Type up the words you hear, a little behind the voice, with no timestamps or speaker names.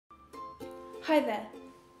Hi there,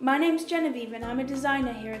 my name's Genevieve and I'm a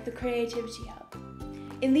designer here at the Creativity Hub.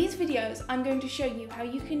 In these videos I'm going to show you how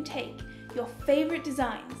you can take your favourite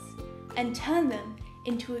designs and turn them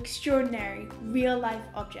into extraordinary real-life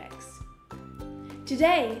objects.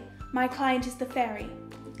 Today my client is the fairy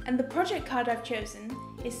and the project card I've chosen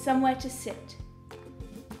is Somewhere to Sit.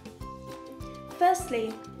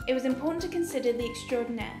 Firstly, it was important to consider the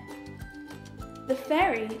extraordinaire. The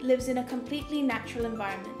fairy lives in a completely natural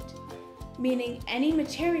environment, meaning any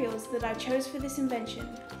materials that I chose for this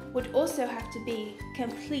invention would also have to be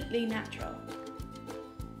completely natural.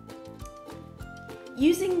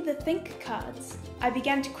 Using the Think cards, I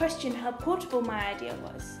began to question how portable my idea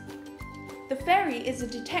was. The fairy is a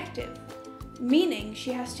detective, meaning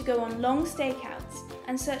she has to go on long stakeouts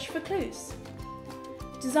and search for clues.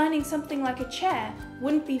 Designing something like a chair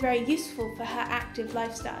wouldn't be very useful for her active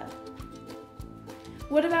lifestyle.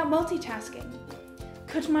 What about multitasking?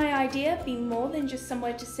 Could my idea be more than just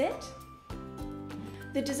somewhere to sit?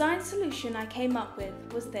 The design solution I came up with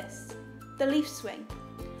was this, the leaf swing.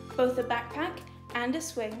 Both a backpack and a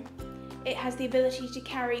swing, it has the ability to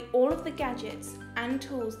carry all of the gadgets and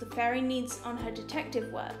tools the fairy needs on her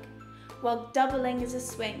detective work, while doubling as a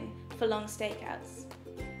swing for long stakeouts.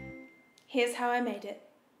 Here's how I made it.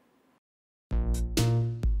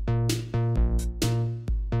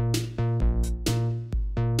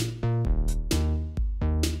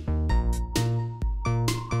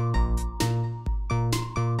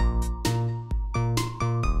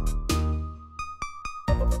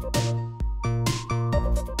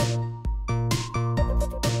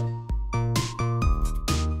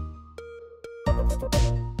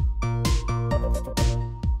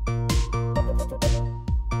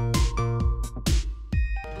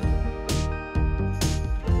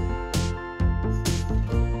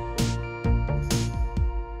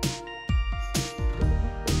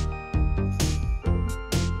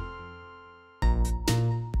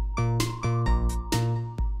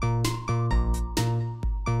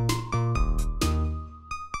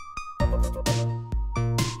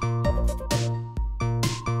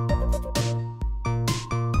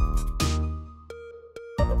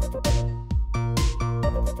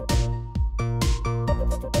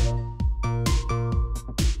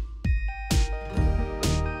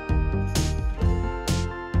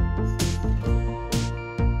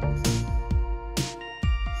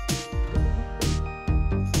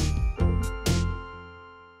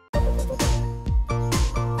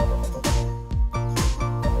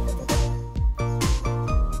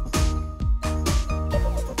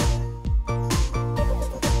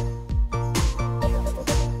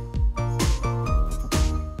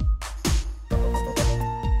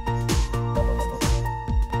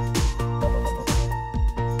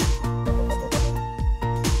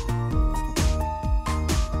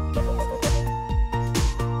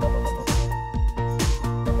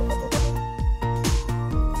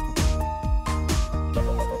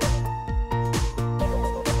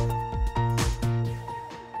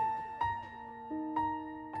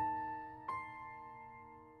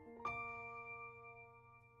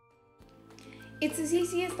 It's as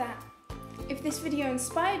easy as that. If this video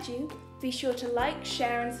inspired you, be sure to like,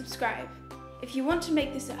 share and subscribe. If you want to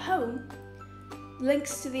make this at home,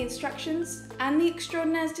 links to the instructions and the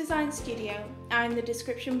Extraordinaires Design Studio are in the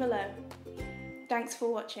description below. Thanks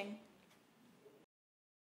for watching.